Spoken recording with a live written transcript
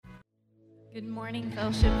Good morning,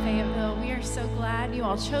 Fellowship Fayetteville. We are so glad you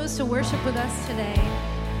all chose to worship with us today.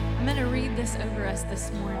 I'm going to read this over us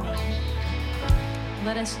this morning.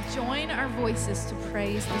 Let us join our voices to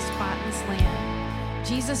praise the spotless Lamb,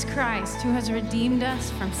 Jesus Christ, who has redeemed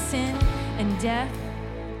us from sin and death.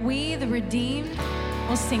 We, the redeemed,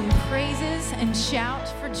 will sing praises and shout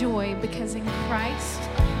for joy because in Christ,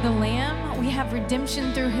 the Lamb, we have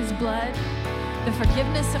redemption through his blood, the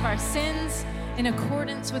forgiveness of our sins, in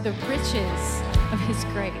accordance with the riches of his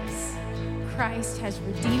grace. Christ has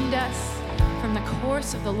redeemed us from the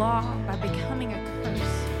course of the law by becoming a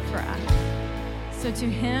curse for us. So to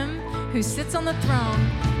him who sits on the throne,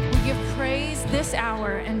 we give praise this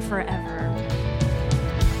hour and forever.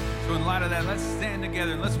 So in light of that, let's stand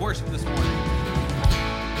together and let's worship this morning.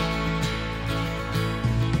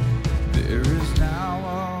 There is now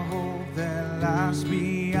a hope that lies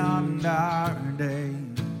beyond our days.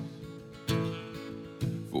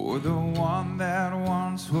 For the one that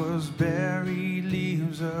once was buried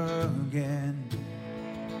lives again.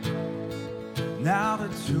 Now the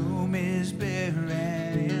tomb is bare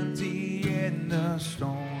and empty and the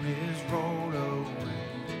stone is rolled away.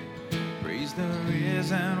 Praise the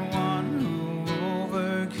risen one who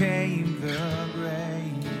overcame the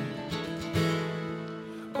grave.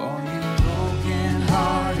 All you broken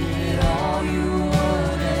hearted, all you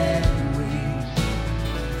would and weak,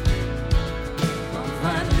 come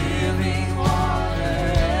find living water,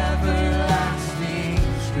 everlasting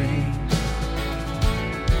streams.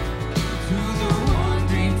 To the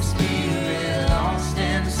wandering spirit, lost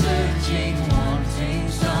and searching, wanting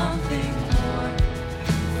something more,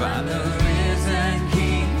 find the risen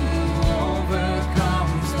King who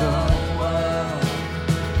overcomes the world.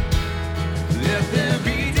 Let there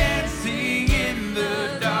be dancing in the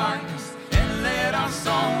darkness, and let our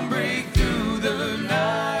song break through the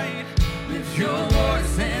night. Lift your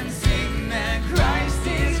voice and sing that Christ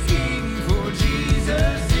is King, for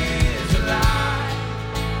Jesus is alive.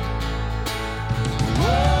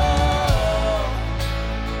 Whoa.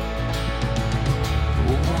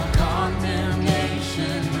 No more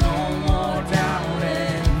condemnation, no more doubt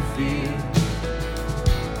and fear.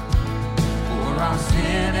 For our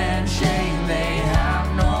sin and shame, they have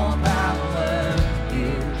no power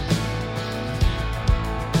here.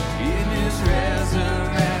 In his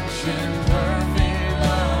resurrection, perfect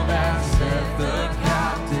love has set the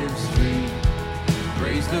captives free.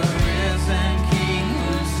 Praise the risen King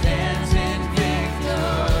who stands in victory.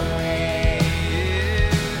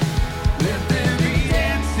 Let there be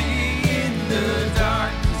dancing in the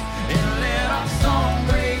darkness, and let our song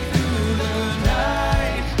break through the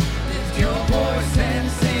night. Lift your voice and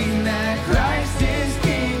sing that Christ is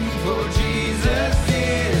King, for Jesus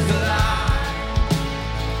is alive.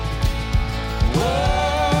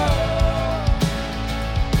 Whoa.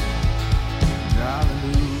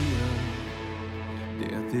 Hallelujah.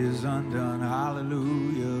 Death is undone.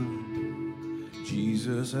 Hallelujah.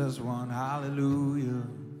 Jesus has won. Hallelujah.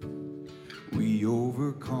 We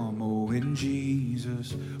overcome. Oh, in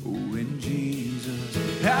Jesus. Oh, in Jesus.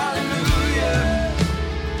 Hallelujah.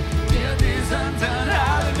 Death is undone.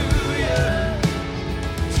 Hallelujah.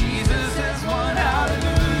 Jesus has won.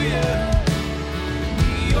 Hallelujah.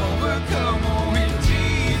 We overcome. Oh, in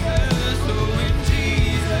Jesus. Oh, in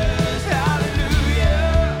Jesus.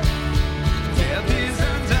 Hallelujah. Death is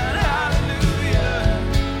undone. Hallelujah.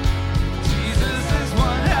 Jesus has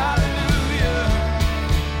won. Hallelujah.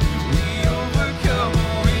 We overcome.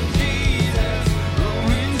 Oh, in Jesus.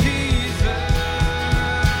 Oh, in Jesus.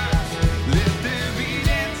 Let there be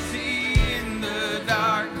dancing in the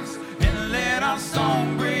darkness, and let our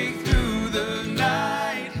song break through the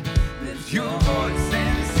night. Lift your voice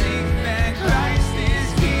and sing that Christ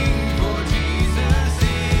is King, for Jesus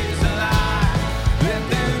is alive. Let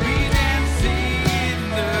there be dancing in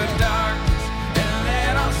the darkness, and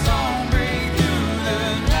let our song break through the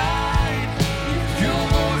night. Lift your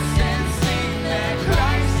voice and sing that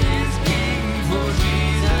Christ is King, for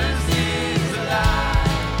Jesus is alive.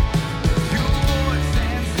 Lift your voice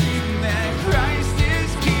and sing that Christ is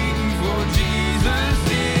King, for Jesus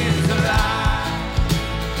is alive.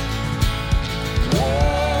 Whoa.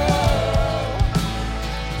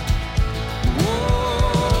 Whoa.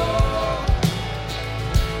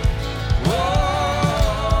 Whoa.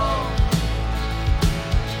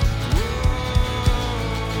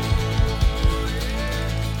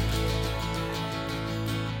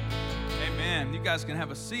 Amen. You guys can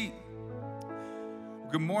have a seat.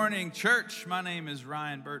 Good morning, church. My name is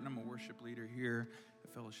Ryan Burton. I'm a worship leader here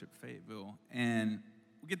at Fellowship Fayetteville. And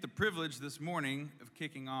we get the privilege this morning of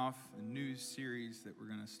kicking off a new series that we're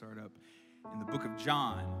going to start up in the book of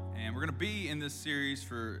John. And we're going to be in this series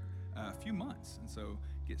for a few months, and so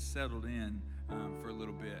get settled in for a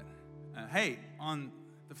little bit. Hey, on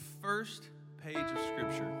the first page of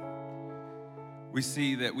Scripture, we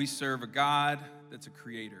see that we serve a God that's a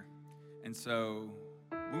creator, and so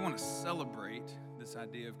we want to celebrate this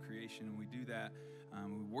idea of creation, and we do that.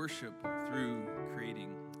 We worship through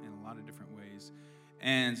creating in a lot of different ways,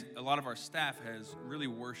 and a lot of our staff has really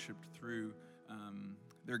worshiped through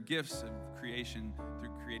their gifts of creation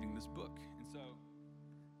through creating this book. And so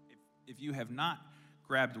if you have not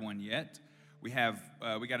grabbed one yet, we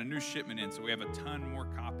got a new shipment in, so we have a ton more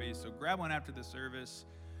copies. So grab one after the service.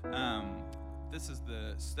 This is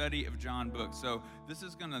the Study of John book. So this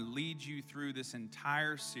is going to lead you through this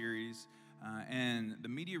entire series. And the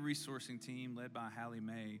media resourcing team, led by Hallie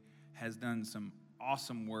Mae, has done some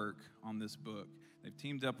awesome work on this book. They've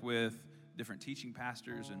teamed up with different teaching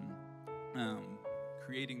pastors and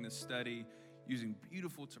creating this study using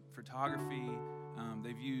beautiful photography.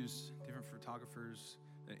 They've used different photographers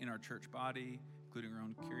in our church body, including our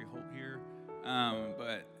own Carrie Holt here.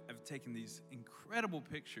 But I've taken these incredible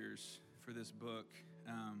pictures for this book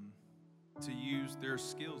to use their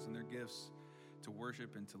skills and their gifts to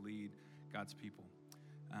worship and to lead God's people.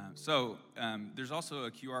 So there's also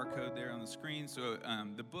a QR code there on the screen. So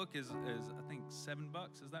the book is I think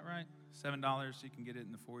 $7. Is that right? $7. So you can get it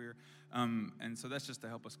in the foyer. And so that's just to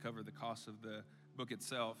help us cover the cost of the book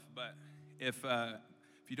itself. But if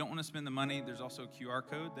you don't want to spend the money, there's also a QR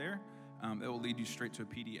code there. It will lead you straight to a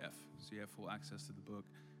PDF, so you have full access to the book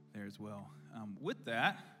there as well. With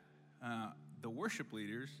that, the worship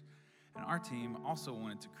leaders and our team also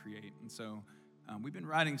wanted to create. And so we've been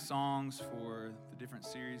writing songs for the different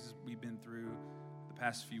series we've been through the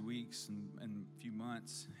past few weeks and few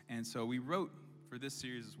months. And so we wrote for this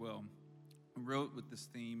series as well. We wrote with this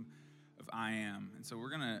theme of I Am. And so we're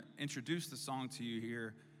going to introduce the song to you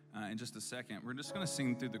here in just a second. We're just going to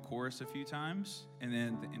sing through the chorus a few times, and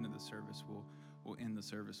then at the end of the service, we'll end the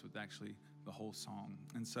service with actually the whole song.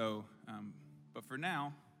 And so, but for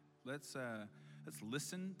now, let's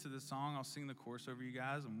listen to the song. I'll sing the chorus over you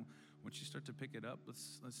guys, and once you start to pick it up,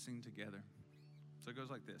 let's sing together. So it goes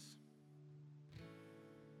like this.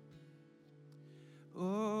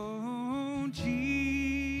 Oh,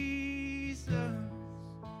 Jesus,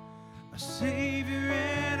 our Savior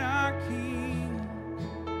and our King,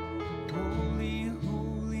 holy,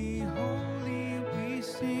 holy, holy we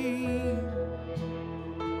sing.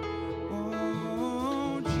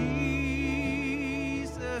 Oh,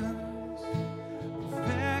 Jesus,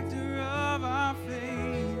 perfecter of our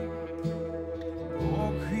faith,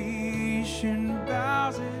 all creation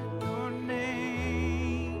bows at your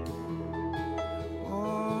name.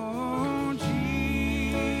 Oh,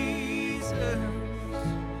 Jesus,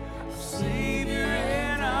 our Savior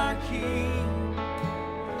and our King,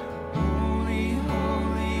 holy,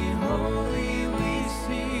 holy, holy we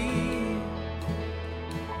sing.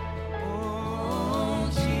 Oh,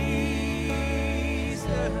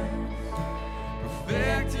 Jesus,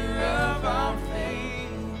 perfecter of our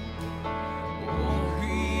faith, all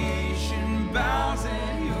creation bows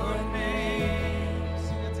at your name.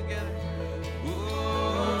 Sing it together.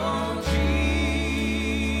 Oh,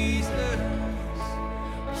 Jesus,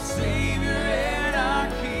 our Savior and our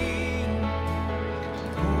King,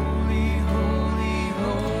 holy, holy,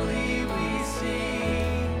 holy we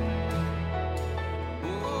sing.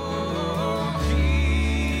 Oh,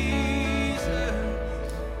 Jesus,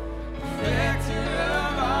 perfecter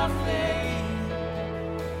of our faith,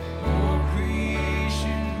 all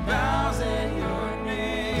creation bows at your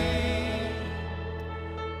name.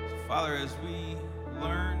 Father, as we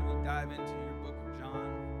learn, we dive into your book of John,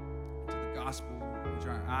 to the gospel, would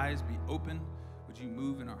our eyes be open? Would you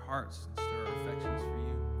move in our hearts and stir our affections for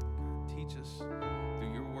you? God, teach us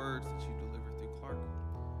through your words that you deliver through Clark.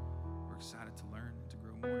 We're excited to learn and to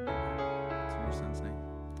grow more in your word. It's in your son's name.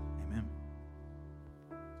 Amen.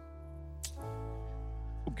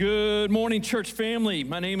 Well, good morning, church family.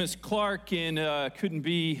 My name is Clark, and couldn't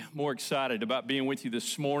be more excited about being with you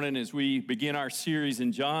this morning as we begin our series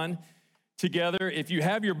in John together. If you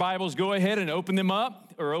have your Bibles, go ahead and open them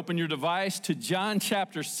up or open your device to John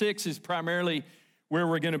chapter 6 is primarily where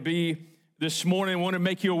we're going to be this morning. I want to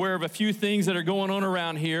make you aware of a few things that are going on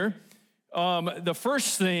around here. The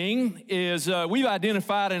first thing is we've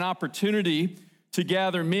identified an opportunity to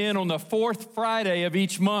gather men on the fourth Friday of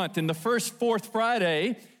each month. And the first fourth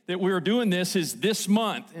Friday that we're doing this is this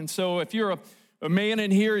month. And so if you're a man in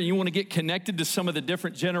here and you want to get connected to some of the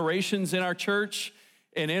different generations in our church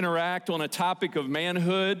and interact on a topic of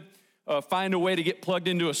manhood, find a way to get plugged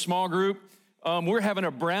into a small group, we're having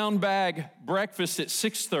a brown bag breakfast at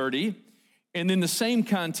 6:30. And then the same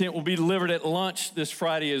content will be delivered at lunch this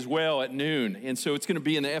Friday as well at noon. And so it's going to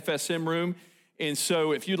be in the FSM room. And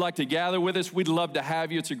so if you'd like to gather with us, we'd love to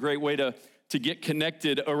have you. It's a great way to get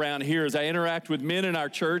connected around here. As I interact with men in our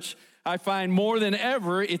church, I find more than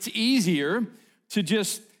ever it's easier to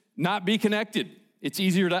just not be connected. It's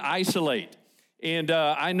easier to isolate. And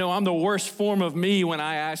I know I'm the worst form of me when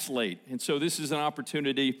I isolate. And so this is an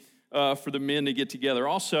opportunity for the men to get together.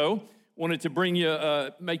 Also, wanted to bring you, I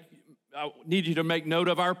need you to make note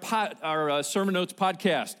of our Sermon Notes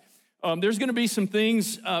podcast. There's going to be some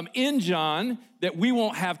things in John that we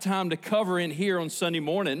won't have time to cover in here on Sunday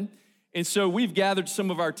morning. And so we've gathered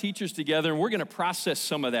some of our teachers together, and we're going to process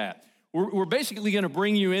some of that. We're basically going to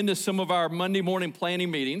bring you into some of our Monday morning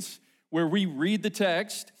planning meetings where we read the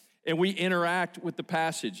text and we interact with the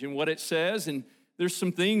passage and what it says. And there's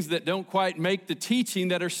some things that don't quite make the teaching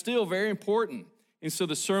that are still very important. And so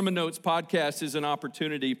the Sermon Notes podcast is an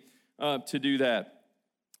opportunity to do that.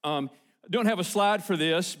 I don't have a slide for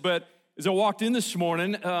this, but as I walked in this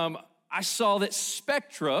morning, I saw that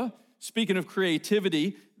Spectra, speaking of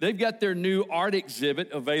creativity, they've got their new art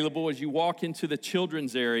exhibit available as you walk into the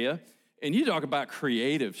children's area. And you talk about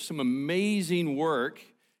creative, some amazing work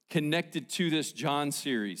connected to this John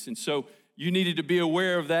series. And so you needed to be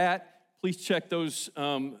aware of that. Please check those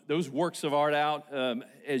works of art out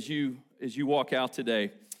as you walk out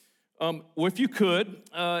today. Well, if you could,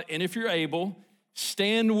 and if you're able,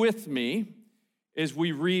 stand with me as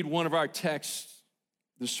we read one of our texts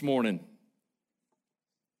this morning.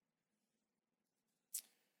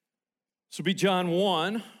 So be John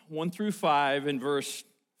 1 through 5, and verse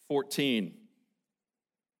 14.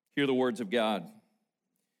 Hear the words of God.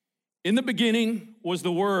 In the beginning was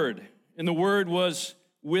the Word, and the Word was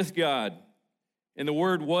with God, and the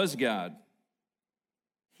Word was God.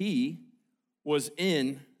 He was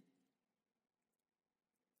in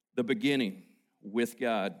the beginning with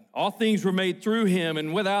God. All things were made through him,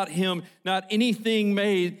 and without him not anything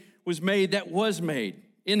was made that was made.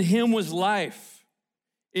 In him was life.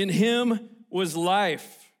 In him was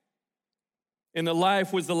life. And the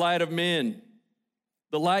life was the light of men.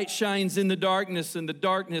 The light shines in the darkness, and the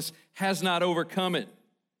darkness has not overcome it.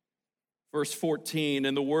 Verse 14,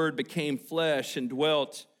 and the Word became flesh and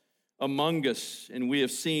dwelt among us, and we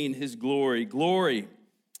have seen his glory. Glory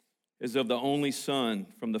is of the only Son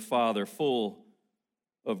from the Father, full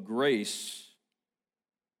of grace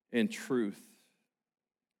and truth.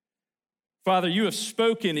 Father, you have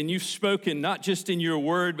spoken, and you've spoken not just in your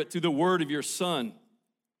word, but through the word of your Son.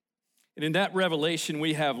 And in that revelation,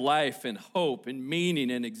 we have life and hope and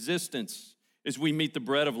meaning and existence as we meet the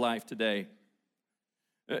bread of life today.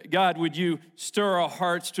 God, would you stir our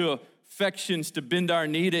hearts to affections to bend our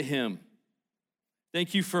knee to him?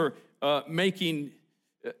 Thank you for making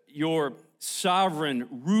your sovereign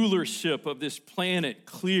rulership of this planet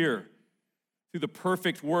clear through the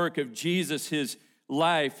perfect work of Jesus, his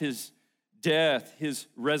life, his death, his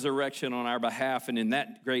resurrection on our behalf. And in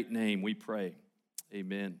that great name we pray.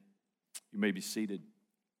 Amen. You may be seated.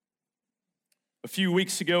 A few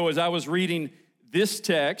weeks ago, as I was reading this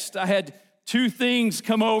text, I had two things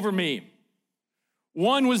come over me.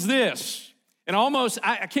 One was this, and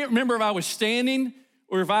I can't remember if I was standing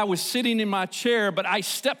or if I was sitting in my chair, but I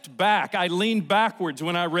stepped back. I leaned backwards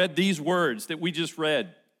when I read these words that we just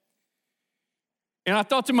read. And I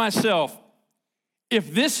thought to myself,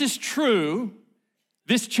 if this is true,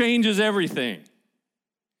 this changes everything.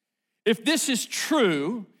 If this is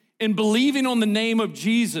true, in believing on the name of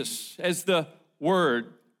Jesus as the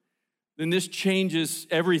Word, then this changes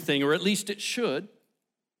everything, or at least it should.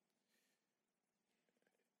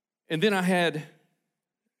 And then I had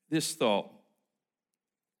this thought.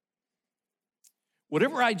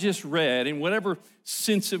 Whatever I just read and whatever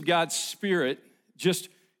sense of God's Spirit just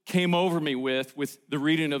came over me with the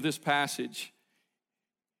reading of this passage,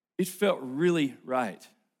 it felt really right.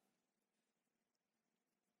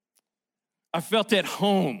 I felt at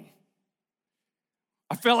home.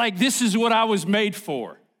 I felt like this is what I was made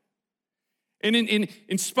for. And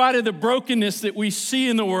in spite of the brokenness that we see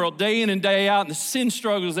in the world day in and day out and the sin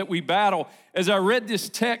struggles that we battle, as I read this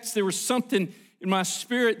text, there was something in my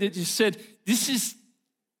spirit that just said,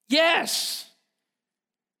 yes.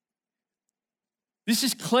 This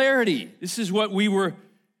is clarity. This is what we were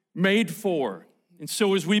made for. And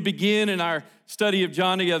so as we begin in our study of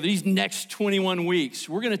John together, these next 21 weeks,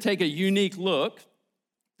 we're going to take a unique look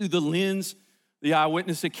through the lens, the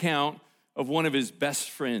eyewitness account of one of his best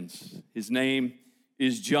friends. His name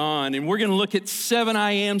is John. And we're going to look at 7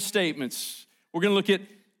 I am statements. We're going to look at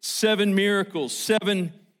 7 miracles,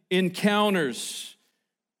 7 encounters.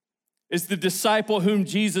 As the disciple whom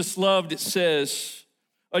Jesus loved, it says,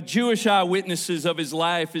 Jewish eyewitnesses of his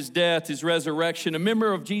life, his death, his resurrection, a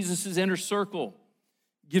member of Jesus' inner circle,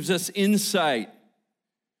 gives us insight.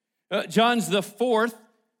 John's the fourth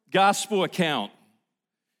gospel account.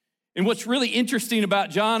 And what's really interesting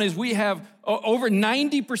about John is we have over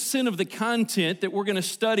 90% of the content that we're going to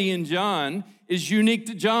study in John is unique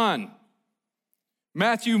to John.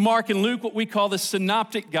 Matthew, Mark, and Luke, what we call the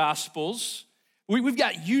synoptic gospels, we've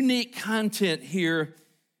got unique content here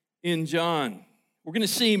in John. We're going to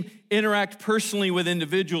see him interact personally with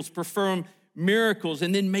individuals, perform miracles,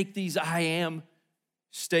 and then make these I am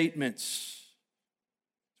statements.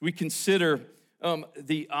 We consider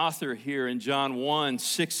the author here in John 1,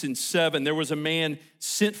 6 and 7. There was a man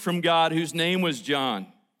sent from God whose name was John.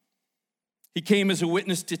 He came as a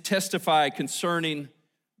witness to testify concerning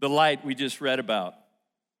the light we just read about.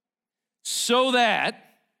 So that,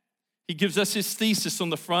 he gives us his thesis on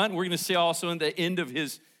the front. We're going to see also in the end of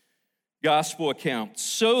his gospel account.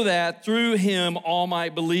 So that through him all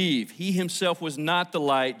might believe. He himself was not the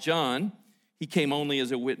light, John. He came only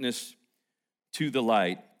as a witness to the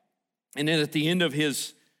light. And then at the end of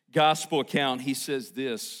his gospel account, he says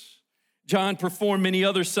this: John performed many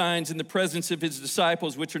other signs in the presence of his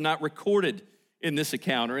disciples, which are not recorded in this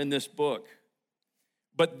account or in this book.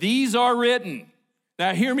 But these are written.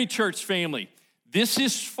 Now hear me, church family. This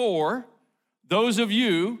is for those of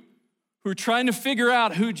you who are trying to figure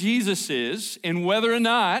out who Jesus is and whether or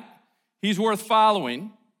not he's worth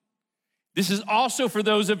following. This is also for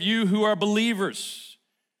those of you who are believers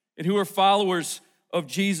and who are followers of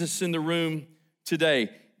Jesus in the room today.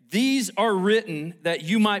 These are written that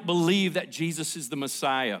you might believe that Jesus is the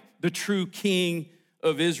Messiah, the true King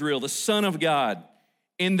of Israel, the Son of God,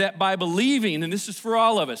 and that by believing, and this is for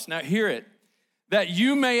all of us, now hear it, that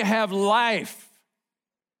you may have life,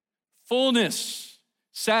 fullness,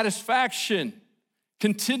 satisfaction,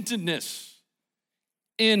 contentedness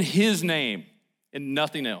in his name and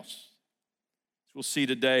nothing else. As we'll see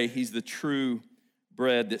today, he's the true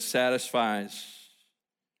bread that satisfies.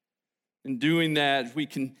 In doing that, we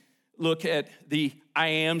can look at the I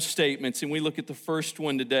am statements, and we look at the first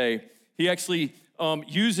one today. He actually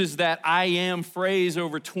uses that I am phrase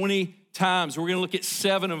over 20 times. We're going to look at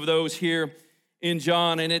 7 of those here in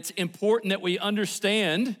John, and it's important that we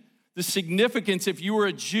understand the significance. If you were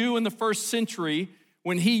a Jew in the first century,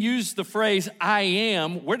 when he used the phrase I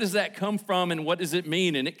am, where does that come from and what does it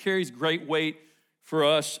mean? And it carries great weight for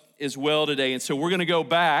us as well today. And so we're going to go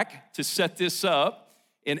back to set this up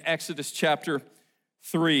in Exodus chapter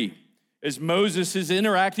 3. As Moses is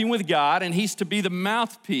interacting with God, and he's to be the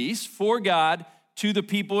mouthpiece for God to the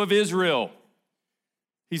people of Israel.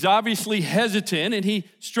 He's obviously hesitant, and he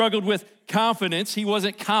struggled with confidence. He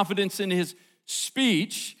wasn't confident in his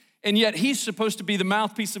speech, and yet he's supposed to be the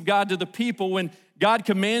mouthpiece of God to the people. When God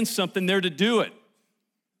commands something, they're to do it.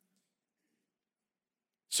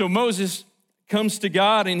 So Moses comes to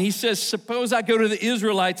God and he says, suppose I go to the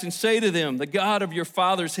Israelites and say to them, the God of your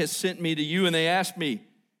fathers has sent me to you, and they ask me,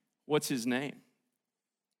 what's his name?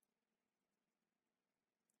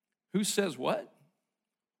 Who says what?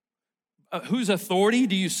 Whose authority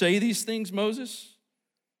do you say these things, Moses?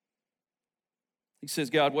 He says,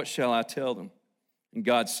 God, what shall I tell them? And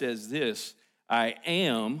God says this, I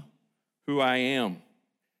am who I am.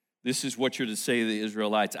 This is what you're to say to the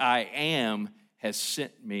Israelites. I am has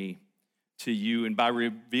sent me to you. And by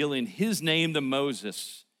revealing his name to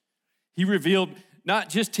Moses, he revealed not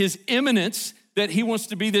just his immanence, that he wants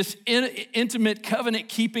to be this intimate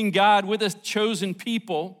covenant-keeping God with a chosen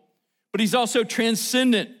people, but he's also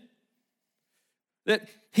transcendent, that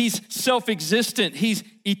he's self-existent, he's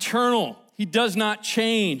eternal, he does not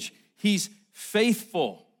change, he's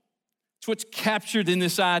faithful. It's what's captured in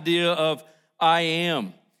this idea of I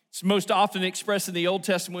am. It's most often expressed in the Old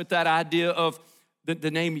Testament with that idea of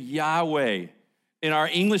the name Yahweh. In our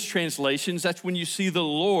English translations, that's when you see the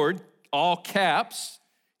Lord, all caps,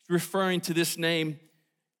 referring to this name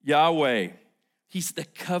Yahweh. He's the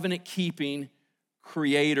covenant-keeping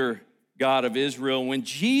creator God of Israel. When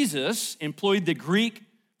Jesus employed the Greek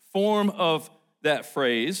form of that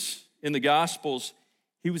phrase in the Gospels,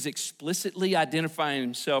 he was explicitly identifying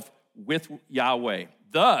himself with Yahweh,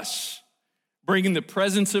 thus bringing the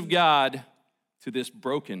presence of God to this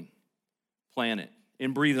broken planet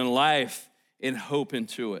and breathing life and hope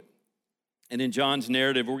into it. And in John's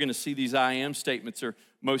narrative, we're going to see these I am statements are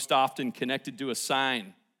most often connected to a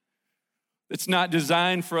sign. It's not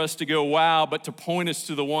designed for us to go wow, but to point us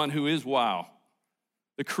to the one who is wow,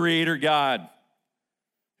 the creator God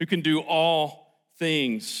who can do all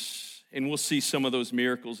things. And we'll see some of those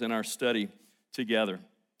miracles in our study together.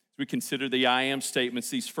 As we consider the I am statements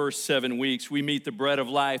these first 7 weeks, we meet the bread of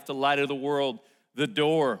life, the light of the world, the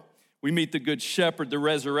door. We meet the good shepherd, the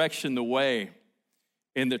resurrection, the way,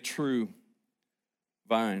 and the true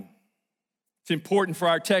vine. It's important for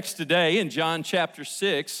our text today in John chapter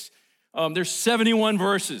 6. There's 71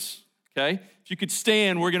 verses, okay? If you could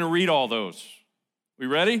stand, we're going to read all those. We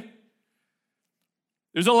ready?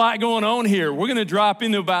 There's a lot going on here. We're going to drop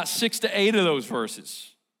into about 6 to 8 of those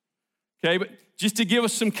verses, okay? But just to give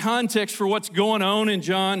us some context for what's going on in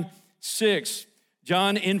John 6,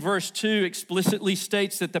 John in verse 2 explicitly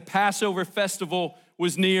states that the Passover festival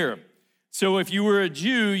was near. So if you were a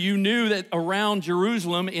Jew, you knew that around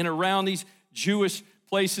Jerusalem and around these Jewish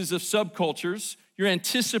places of subcultures, you're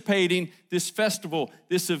anticipating this festival,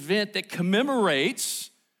 this event that commemorates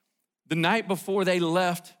the night before they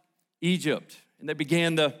left Egypt and they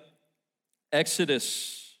began the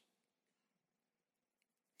Exodus.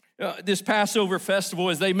 This Passover festival,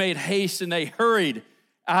 as they made haste and they hurried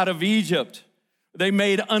out of Egypt, they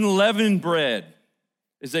made unleavened bread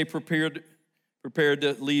as they prepared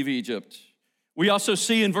to leave Egypt. We also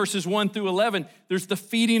see in verses 1 through 11, there's the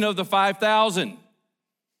feeding of the 5,000.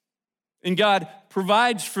 And God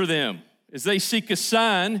provides for them. As they seek a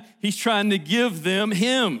sign, he's trying to give them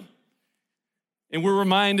him. And we're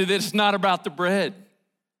reminded that it's not about the bread.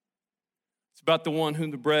 It's about the one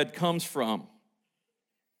whom the bread comes from.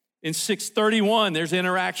 In 6:31, there's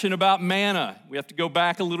interaction about manna. We have to go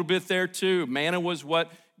back a little bit there too. Manna was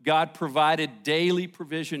what God provided daily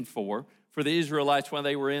provision for the Israelites when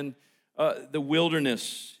they were in the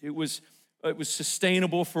wilderness. It was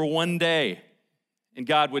sustainable for one day. And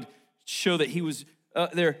God would show that he was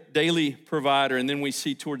their daily provider. And then we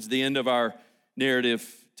see towards the end of our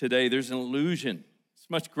narrative today, there's an illusion. It's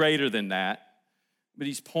much greater than that. But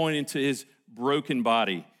he's pointing to his broken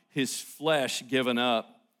body, his flesh given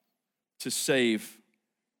up to save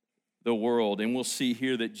the world. And we'll see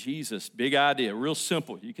here that Jesus, big idea, real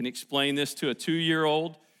simple. You can explain this to a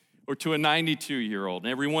 2-year-old or to a 92-year-old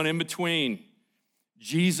and everyone in between.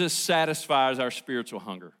 Jesus satisfies our spiritual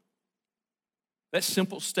hunger. That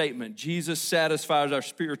simple statement, Jesus satisfies our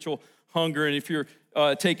spiritual hunger. And if you're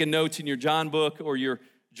taking notes in your John book or your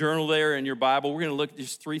journal there in your Bible, we're going to look at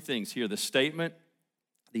just 3 things here: the statement,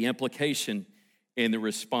 the implication, and the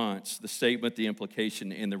response. The statement, the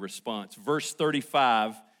implication, and the response. Verse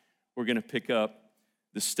 35, we're going to pick up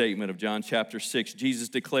the statement of John chapter 6. Jesus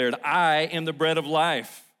declared, "I am the bread of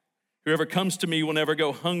life. Whoever comes to me will never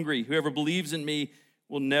go hungry. Whoever believes in me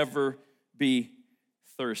will never be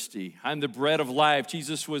thirsty." I'm the bread of life.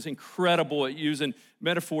 Jesus was incredible at using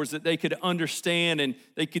metaphors that they could understand and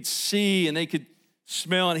they could see and they could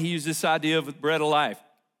smell, and he used this idea of bread of life.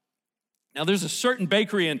 Now, there's a certain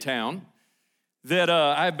bakery in town that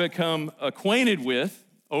I've become acquainted with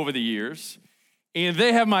over the years, and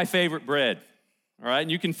they have my favorite bread, all right? And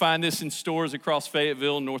you can find this in stores across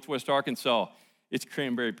Fayetteville and Northwest Arkansas. It's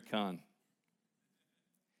cranberry pecan.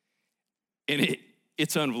 And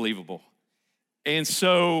it's unbelievable. And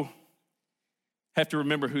so, have to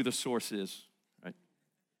remember who the source is, right?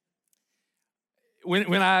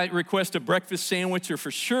 When I request a breakfast sandwich, or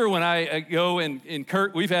for sure when I go and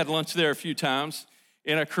Kurt, we've had lunch there a few times,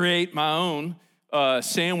 and I create my own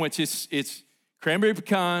sandwich. It's cranberry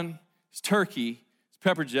pecan, it's turkey, it's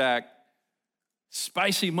pepper jack,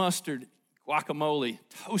 spicy mustard, guacamole,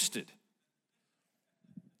 toasted.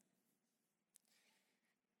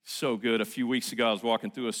 So good. A few weeks ago, I was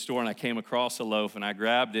walking through a store and I came across a loaf and I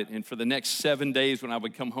grabbed it. And for the next 7 days, when I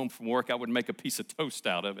would come home from work, I would make a piece of toast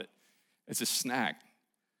out of it as a snack.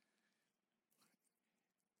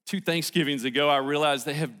 2 Thanksgivings ago, I realized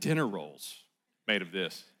they have dinner rolls made of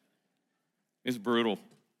this. It's brutal.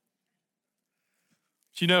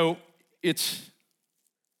 But you know, it's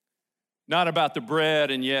not about the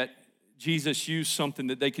bread, and yet Jesus used something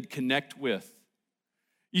that they could connect with.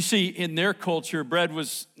 You see, in their culture, bread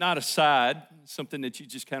was not a side, something that you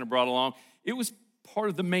just kind of brought along. It was part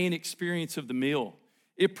of the main experience of the meal.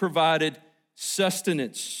 It provided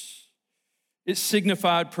sustenance. It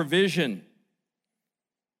signified provision.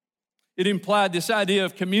 It implied this idea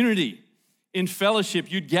of community. In fellowship,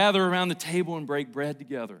 you'd gather around the table and break bread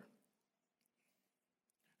together.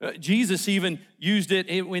 Jesus even used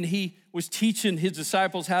it when he was teaching his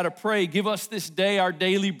disciples how to pray. Give us this day our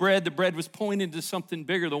daily bread. The bread was pointing to something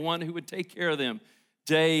bigger, the one who would take care of them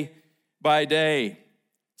day by day.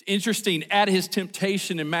 It's interesting, at his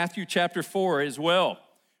temptation in Matthew chapter 4 as well,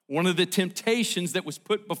 one of the temptations that was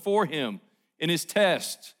put before him in his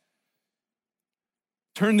test: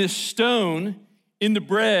 turn this stone into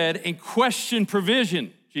bread and question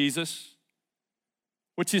provision, Jesus.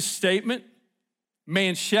 What's his statement?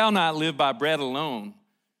 Man shall not live by bread alone,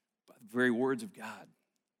 by the very words of God,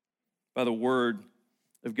 by the word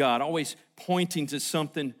of God, always pointing to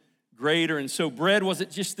something greater. And so bread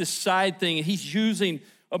wasn't just this side thing. He's using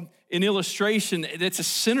an illustration that's a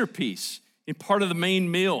centerpiece in part of the main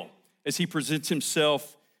meal as he presents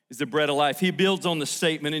himself as the bread of life. He builds on the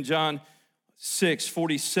statement in John 6,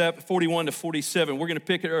 41 to 47. We're going to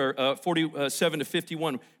pick it, or 47 to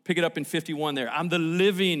 51. Pick it up in 51 there. I'm the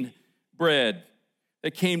living bread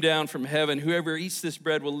that came down from heaven. Whoever eats this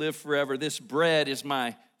bread will live forever. This bread is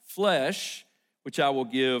my flesh, which I will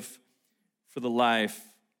give for the life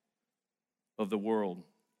of the world.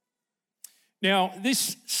 Now,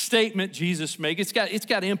 this statement Jesus made, it's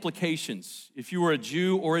got implications if you were a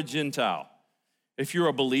Jew or a Gentile, if you're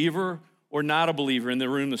a believer or not a believer in the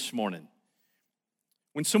room this morning.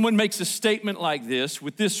 When someone makes a statement like this,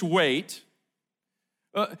 with this weight,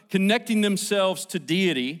 connecting themselves to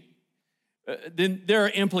deity, then there are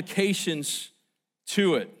implications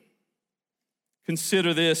to it.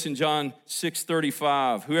 Consider this in John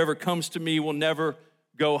 6:35. Whoever comes to me will never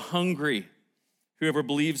go hungry. Whoever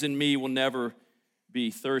believes in me will never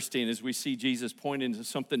be thirsty. And as we see Jesus pointing to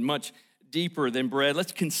something much deeper than bread,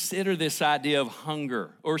 let's consider this idea of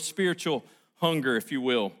hunger, or spiritual hunger, if you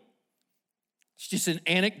will. It's just an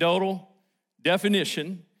anecdotal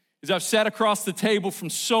definition. As I've sat across the table from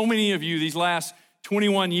so many of you these last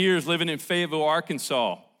 21 years living in Fayetteville,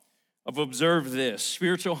 Arkansas, I've observed this.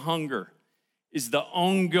 Spiritual hunger is the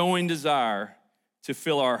ongoing desire to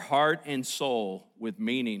fill our heart and soul with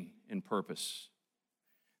meaning and purpose.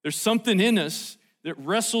 There's something in us that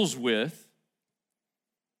wrestles with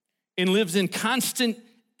and lives in constant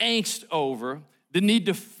angst over the need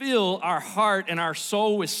to fill our heart and our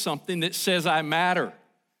soul with something that says, I matter.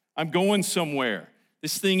 I'm going somewhere.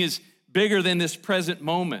 This thing is bigger than this present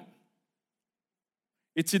moment.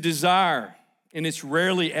 It's a desire, and it's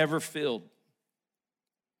rarely ever filled.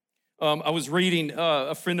 I was reading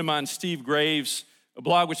a friend of mine, Steve Graves, a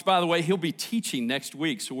blog, which, by the way, he'll be teaching next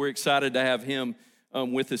week, so we're excited to have him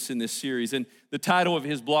with us in this series. And the title of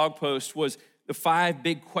his blog post was The 5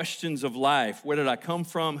 Big Questions of Life. Where did I come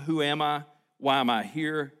from? Who am I? Why am I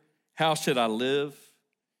here? How should I live?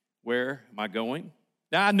 Where am I going?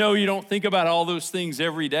 Now, I know you don't think about all those things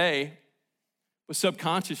every day, but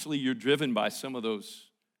subconsciously you're driven by some of those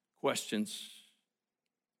questions.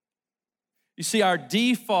 You see, our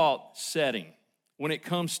default setting when it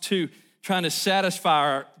comes to trying to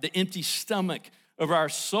satisfy the empty stomach of our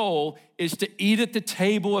soul is to eat at the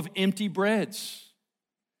table of empty breads.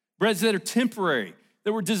 Breads that are temporary,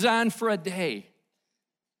 that were designed for a day.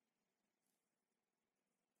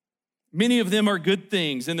 Many of them are good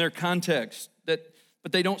things in their context,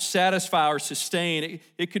 but they don't satisfy or sustain.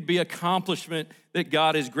 It could be accomplishment that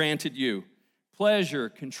God has granted you. Pleasure,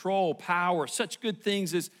 control, power, such good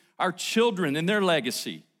things as our children and their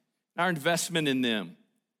legacy, our investment in them.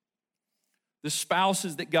 The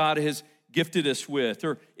spouses that God has gifted us with,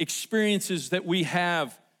 or experiences that we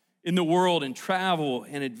have in the world and travel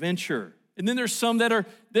and adventure. And then there's some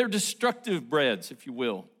they're destructive breads, if you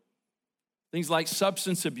will. Things like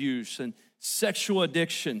substance abuse and sexual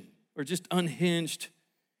addiction, or just unhinged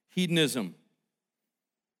hedonism.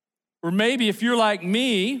 Or maybe if you're like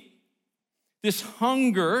me, this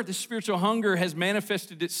hunger, this spiritual hunger has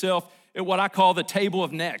manifested itself at what I call the table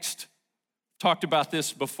of next. Talked about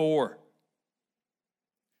this before.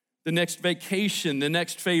 The next vacation, the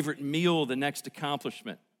next favorite meal, the next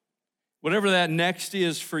accomplishment. Whatever that next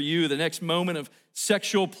is for you, the next moment of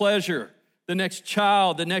sexual pleasure, the next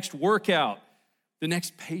child, the next workout, the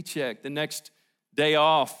next paycheck, the next day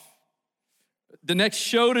off, the next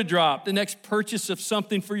show to drop, the next purchase of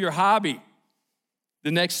something for your hobby,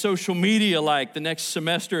 the next social media like, the next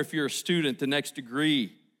semester if you're a student, the next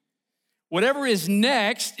degree. Whatever is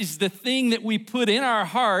next is the thing that we put in our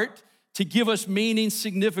heart to give us meaning,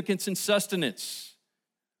 significance, and sustenance.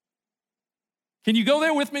 Can you go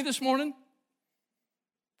there with me this morning?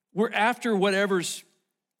 We're after whatever's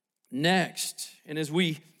next. And as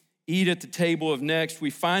we eat at the table of next, we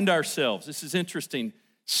find ourselves, this is interesting,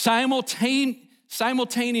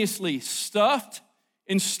 simultaneously stuffed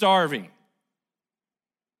and starving.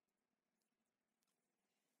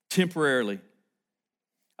 Temporarily.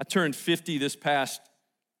 I turned 50 this past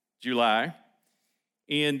July,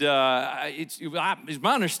 and it's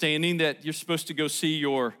my understanding that you're supposed to go see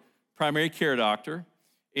your primary care doctor,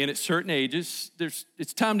 and at certain ages,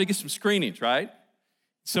 it's time to get some screenings, right?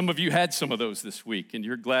 Some of you had some of those this week, and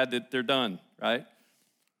you're glad that they're done, right?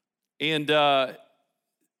 And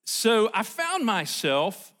so I found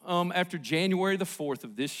myself, after January the 4th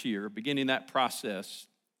of this year, beginning that process.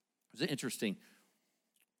 It was interesting.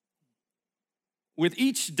 with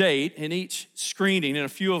each date and each screening, and a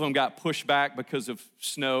few of them got pushed back because of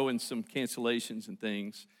snow and some cancellations and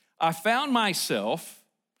things, I found myself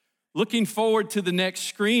looking forward to the next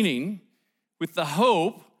screening with the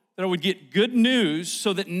hope that I would get good news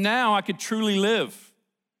so that now I could truly live.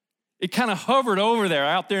 It kind of hovered over there,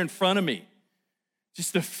 out there in front of me.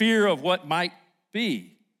 Just the fear of what might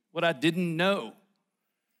be, what I didn't know.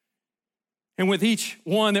 And with each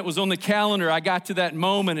one that was on the calendar, I got to that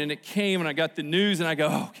moment and it came and I got the news and I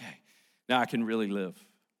go, okay, now I can really live.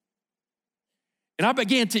 And I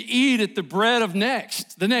began to eat at the bread of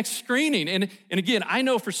the next screening. And again, I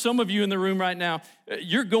know for some of you in the room right now,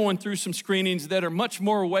 you're going through some screenings that are much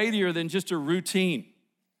more weightier than just a routine.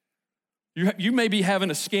 You may be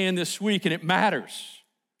having a scan this week and it matters.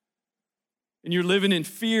 And you're living in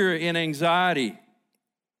fear and anxiety.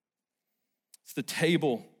 It's the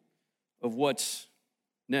table of what's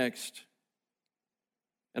next.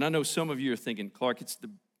 And I know some of you are thinking, Clark, it's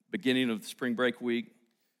the beginning of the spring break week.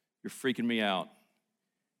 You're freaking me out.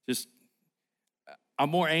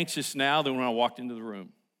 I'm more anxious now than when I walked into the room.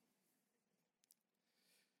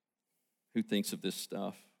 Who thinks of this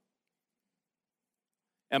stuff?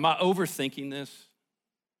 Am I overthinking this?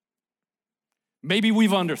 Maybe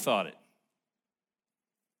we've underthought it.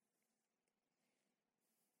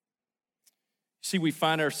 See, we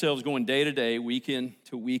find ourselves going day to day, weekend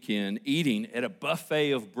to weekend, eating at a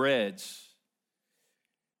buffet of breads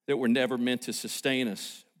that were never meant to sustain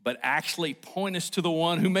us, but actually point us to the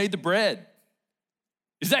one who made the bread.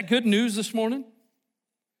 Is that good news this morning?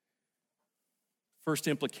 First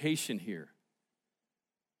implication here.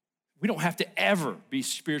 We don't have to ever be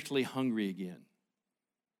spiritually hungry again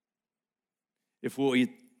if we'll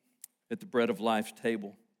eat at the bread of life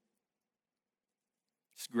table.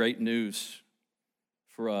 It's great news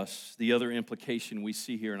for us. The other implication we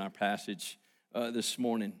see here in our passage this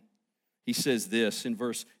morning, he says this in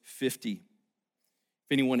verse 50. If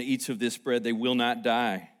anyone eats of this bread, they will not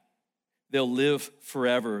die. They'll live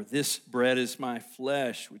forever. This bread is my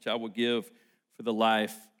flesh, which I will give for the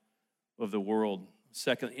life of the world.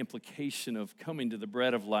 Second implication of coming to the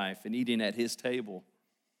bread of life and eating at his table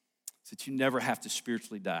is that you never have to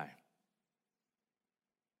spiritually die.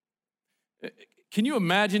 Can you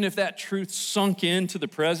imagine if that truth sunk into the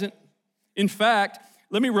present? In fact,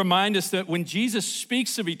 let me remind us that when Jesus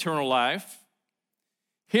speaks of eternal life,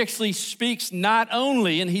 he actually speaks not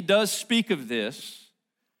only, and he does speak of this,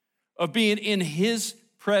 of being in his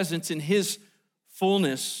presence, in his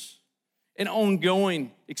fullness, an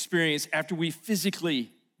ongoing experience after we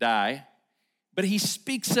physically die, but he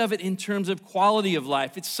speaks of it in terms of quality of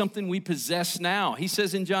life. It's something we possess now. He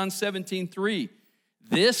says in John 17:3,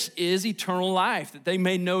 this is eternal life, that they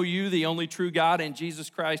may know you, the only true God, and Jesus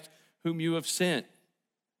Christ, whom you have sent.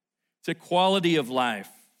 It's a quality of life.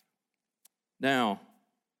 Now,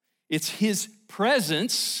 it's his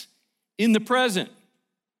presence in the present.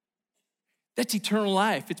 That's eternal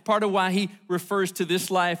life. It's part of why he refers to this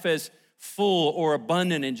life as full or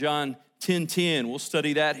abundant in John 10:10. We'll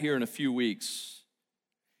study that here in a few weeks.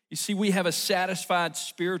 You see, we have a satisfied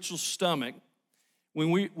spiritual stomach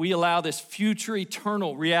when we allow this future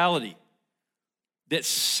eternal reality that's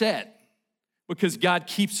set because God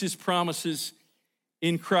keeps his promises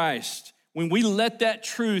in Christ. When we let that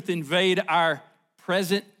truth invade our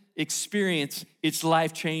present experience, it's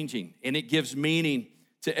life-changing and it gives meaning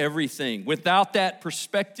to everything. Without that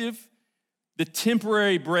perspective, the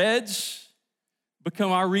temporary breads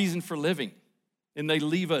become our reason for living, and they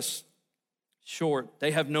leave us short.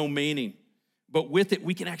 They have no meaning. But with it,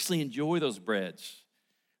 we can actually enjoy those breads,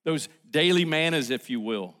 those daily mannas, if you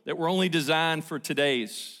will, that were only designed for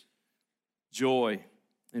today's joy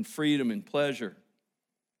and freedom and pleasure.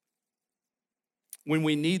 When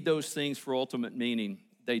we need those things for ultimate meaning,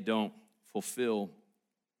 they don't fulfill.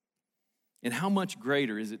 And how much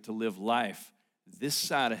greater is it to live life this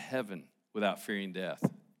side of heaven without fearing death?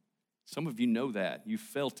 Some of you know that. You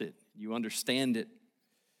felt it. You understand it.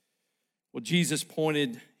 Well, Jesus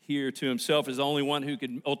pointed here to himself as the only one who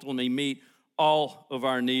could ultimately meet all of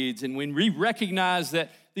our needs. And when we recognize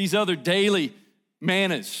that these other daily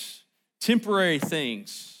mannas, temporary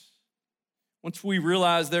things, once we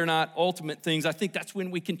realize they're not ultimate things, I think that's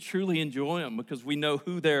when we can truly enjoy them because we know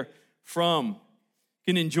who they're from.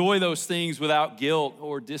 Can enjoy those things without guilt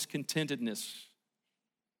or discontentedness.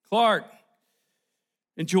 Clark,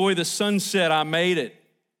 enjoy the sunset, I made it.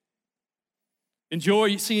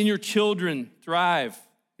 Enjoy seeing your children thrive.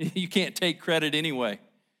 You can't take credit anyway.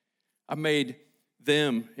 I made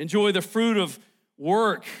them. Enjoy the fruit of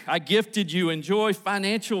work. I gifted you. Enjoy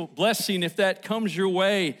financial blessing if that comes your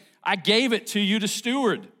way. I gave it to you to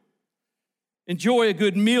steward. Enjoy a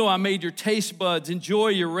good meal. I made your taste buds. Enjoy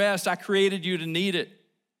your rest. I created you to need it.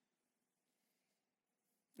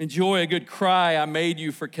 Enjoy a good cry. I made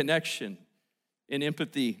you for connection and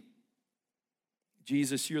empathy.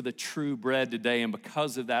 Jesus, you're the true bread today, and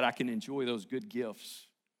because of that, I can enjoy those good gifts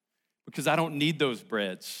because I don't need those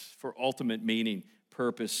breads for ultimate meaning,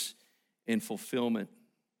 purpose, and fulfillment.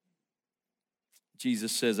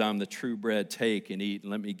 Jesus says, I'm the true bread. Take and eat, and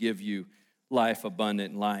let me give you life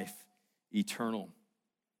abundant and life eternal.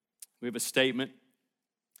 We have a statement.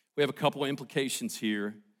 We have a couple of implications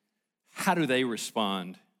here. How do they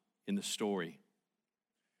respond in the story?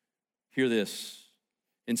 Hear this.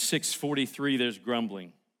 In 643, there's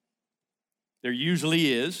grumbling. There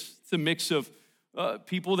usually is. It's a mix of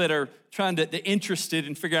people that are they're interested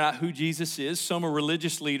in figuring out who Jesus is. Some are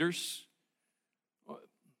religious leaders.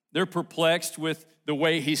 They're perplexed with the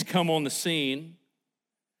way he's come on the scene.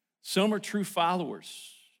 Some are true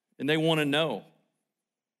followers, and they want to know.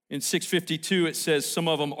 In 652, it says some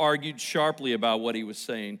of them argued sharply about what he was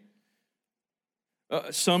saying.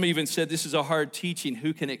 Some even said, this is a hard teaching.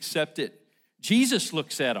 Who can accept it? Jesus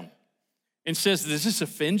looks at them and says, does this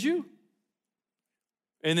offend you?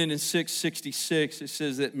 And then in 666, it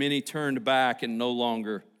says that many turned back and no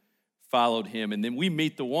longer followed him. And then we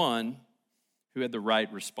meet the one who had the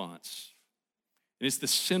right response. And it's the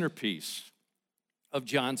centerpiece of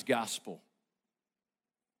John's gospel.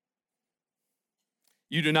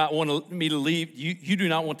 You do not want me to leave. You do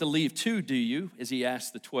not want to leave too, do you? As he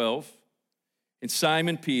asked the 12. And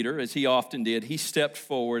Simon Peter, as he often did, he stepped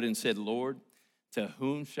forward and said, Lord, to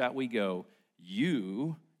whom shall we go?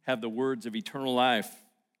 You have the words of eternal life.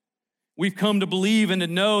 We've come to believe and to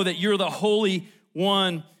know that you're the Holy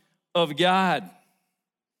One of God.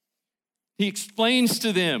 He explains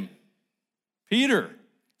to them, Peter,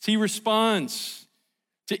 as he responds,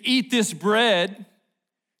 to eat this bread,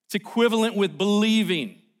 it's equivalent with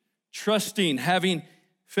believing, trusting, having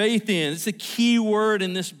faith in. It's a key word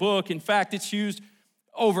in this book. In fact, it's used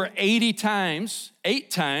over 8 times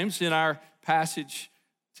in our passage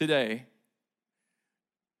today.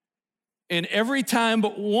 And every time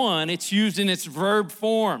but one, it's used in its verb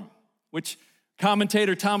form, which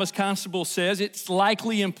commentator Thomas Constable says it's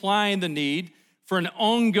likely implying the need for an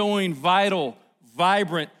ongoing, vital,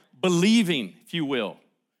 vibrant believing, if you will.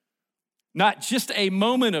 Not just a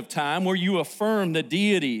moment of time where you affirm the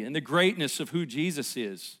deity and the greatness of who Jesus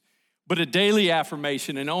is, but a daily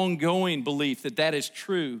affirmation, an ongoing belief that that is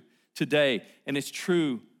true today and it's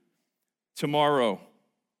true tomorrow.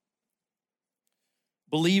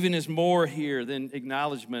 Believing is more here than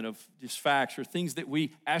acknowledgement of just facts or things that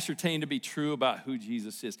we ascertain to be true about who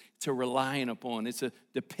Jesus is. It's a relying upon, it's a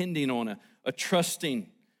depending on, a trusting,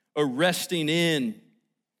 a resting in.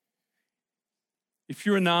 If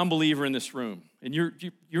you're a non-believer in this room and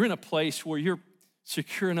you're in a place where you're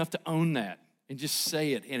secure enough to own that and just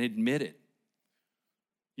say it and admit it.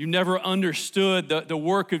 You never understood the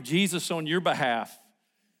work of Jesus on your behalf,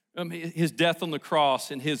 his death on the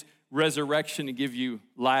cross and his resurrection to give you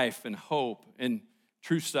life and hope and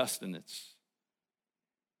true sustenance.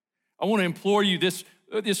 I want to implore you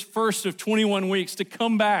this first of 21 weeks to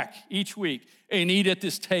come back each week and eat at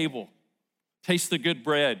this table. Taste the good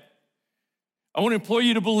bread. I want to implore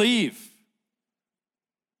you to believe.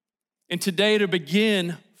 And today to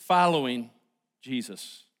begin following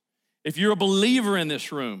Jesus. If you're a believer in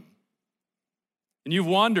this room and you've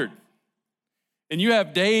wandered and you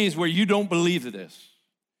have days where you don't believe this,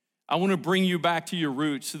 I want to bring you back to your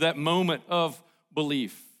roots, to that moment of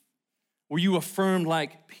belief where you affirmed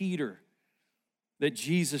like Peter that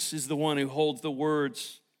Jesus is the one who holds the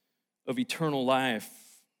words of eternal life.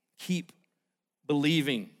 Keep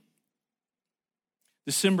believing.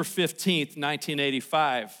 December 15th,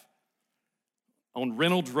 1985, on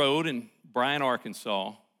Reynolds Road in Bryan, Arkansas.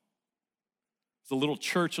 There's a little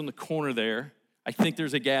church on the corner there. I think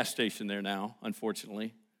there's a gas station there now,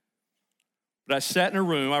 unfortunately. But I sat in a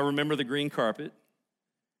room, I remember the green carpet,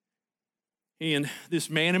 and this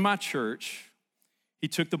man in my church, he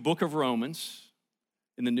took the book of Romans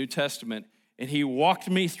in the New Testament, and he walked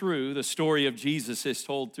me through the story of Jesus as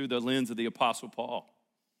told through the lens of the Apostle Paul.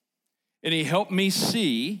 And he helped me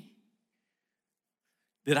see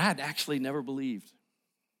that I had actually never believed.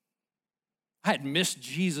 I had missed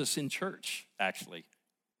Jesus in church, actually.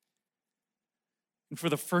 And for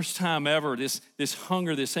the first time ever, this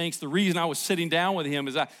hunger, this angst, the reason I was sitting down with him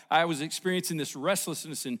is I was experiencing this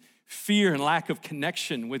restlessness and fear and lack of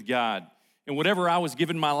connection with God. And whatever I was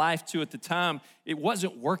giving my life to at the time, it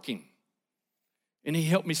wasn't working. And he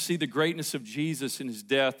helped me see the greatness of Jesus and his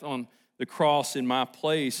death on the cross in my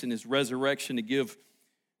place and his resurrection to give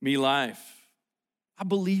me life. I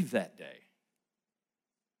believed that day.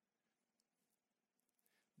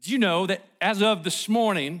 Do you know that as of this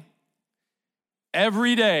morning,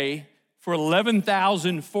 every day for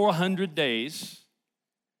 11,400 days,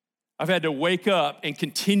 I've had to wake up and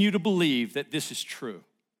continue to believe that this is true?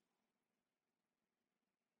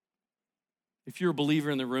 If you're a believer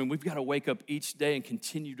in the room, we've got to wake up each day and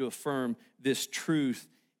continue to affirm this truth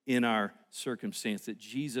in our circumstance, that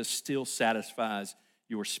Jesus still satisfies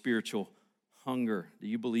your spiritual hunger. Do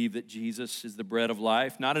you believe that Jesus is the bread of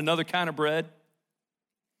life? Not another kind of bread,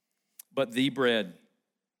 but the bread.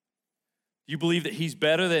 Do you believe that he's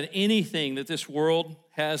better than anything that this world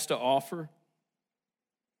has to offer?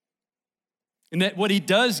 And that what he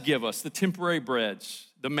does give us, the temporary breads,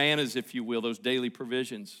 the mannas, if you will, those daily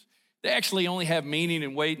provisions, they actually only have meaning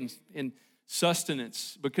and weight and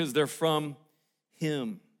sustenance because they're from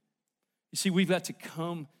him. You see, we've got to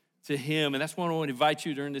come to him, and that's why I want to invite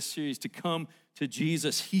you during this series to come to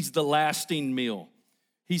Jesus. He's the lasting meal.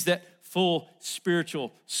 He's that full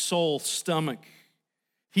spiritual soul stomach.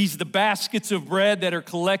 He's the baskets of bread that are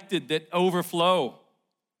collected that overflow.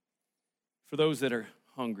 For those that are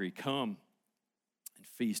hungry, come and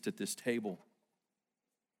feast at this table.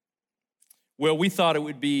 Well, we thought it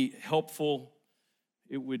would be helpful,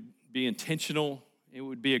 it would be intentional, it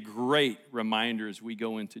would be a great reminder as we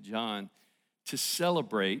go into John to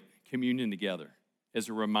celebrate communion together as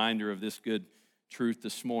a reminder of this good truth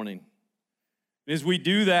this morning. As we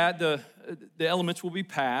do that, the elements will be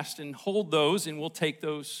passed, and hold those, and we'll take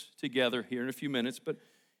those together here in a few minutes. But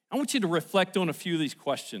I want you to reflect on a few of these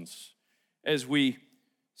questions as we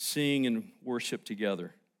sing and worship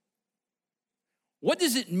together. What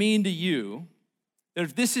does it mean to you that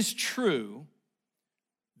if this is true,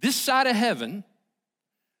 this side of heaven,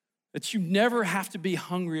 that you never have to be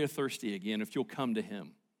hungry or thirsty again if you'll come to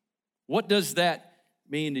him? What does that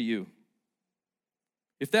mean to you?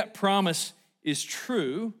 If that promise is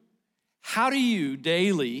true, how do you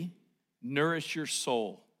daily nourish your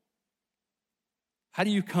soul? How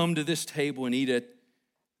do you come to this table and eat at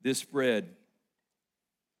this bread?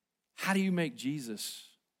 How do you make Jesus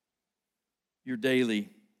your daily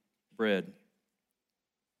bread?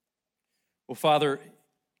 Well, Father,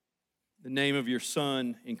 in the name of your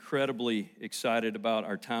Son, incredibly excited about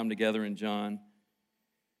our time together in John.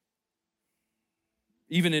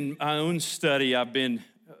 Even in my own study, I've been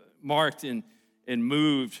marked and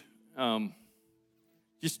moved.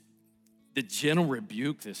 Just the gentle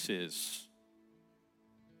rebuke this is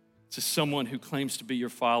to someone who claims to be your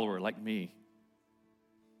follower like me.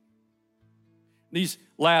 These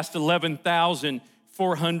last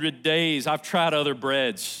 11,400 days, I've tried other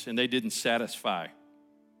breads and they didn't satisfy.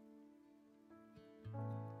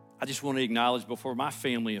 I just want to acknowledge before my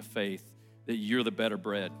family of faith that you're the better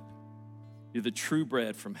bread. You're the true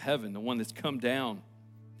bread from heaven, the one that's come down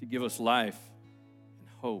to give us life and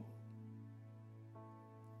hope.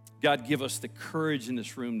 God, give us the courage in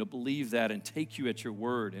this room to believe that and take you at your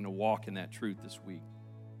word and to walk in that truth this week.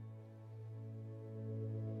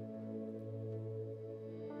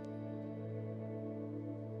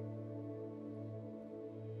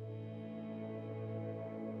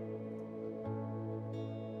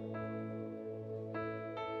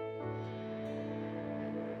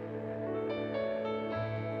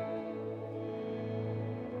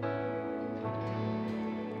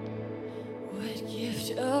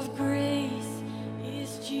 Of grace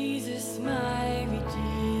is Jesus my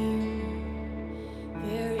Redeemer.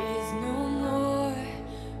 There is no more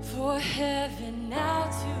for heaven now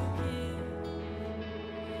to give.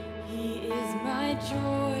 He is my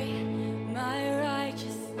joy, my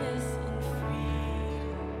righteousness and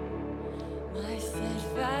freedom, my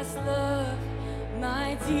steadfast love,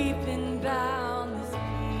 my deep and boundless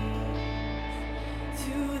peace.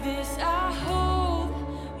 To this I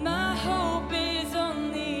hold, my hope is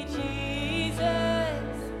only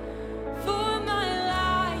Jesus, for my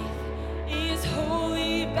life is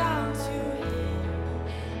wholly bound to him.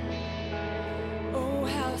 Oh,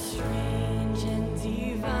 how strange and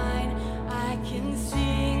divine, I can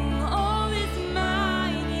sing all is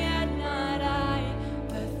mine, yet not I,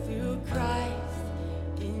 but through Christ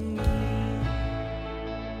in me.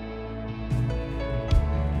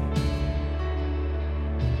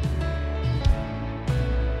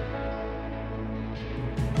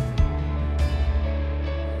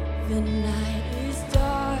 The night is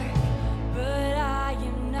dark, but I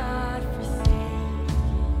am not forsaken,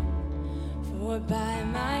 for by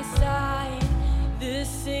my side the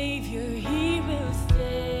Savior, he will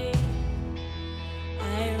stay.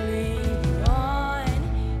 I linger on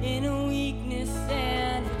in weakness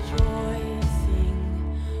and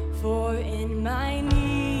rejoicing, for in my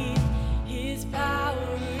need his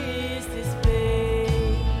power is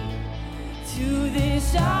displayed. To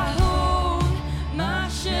this I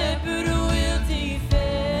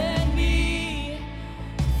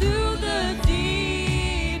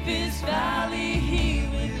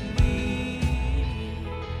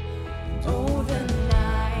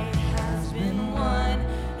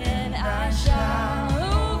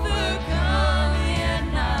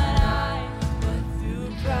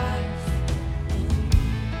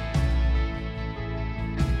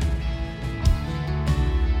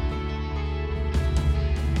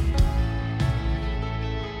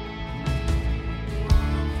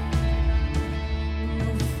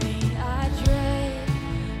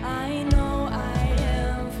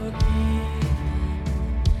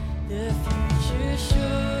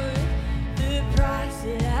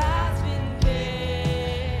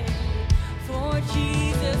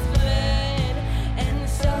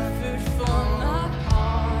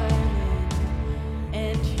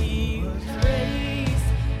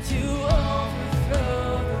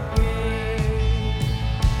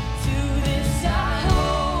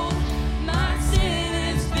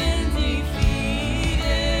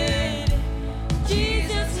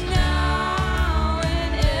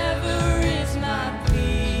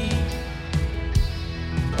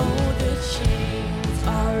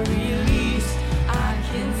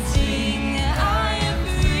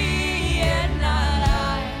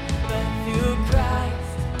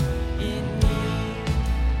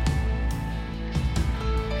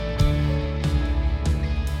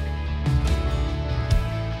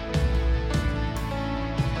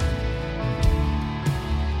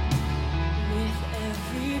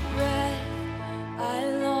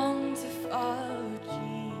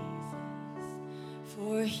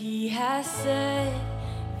has said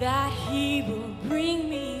that He will bring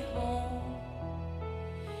me home.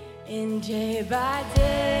 And day by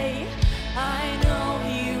day, I know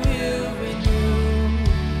He will renew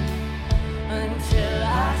until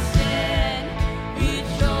I stand with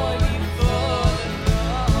joy before the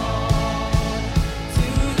Lord. To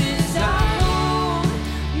this I hold,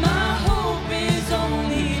 my hope is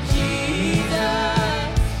only Jesus.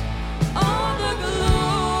 All the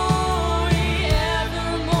glory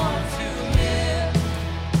evermore to Him.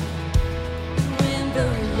 When the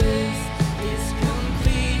race is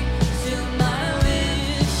complete, still my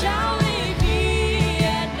wish shall be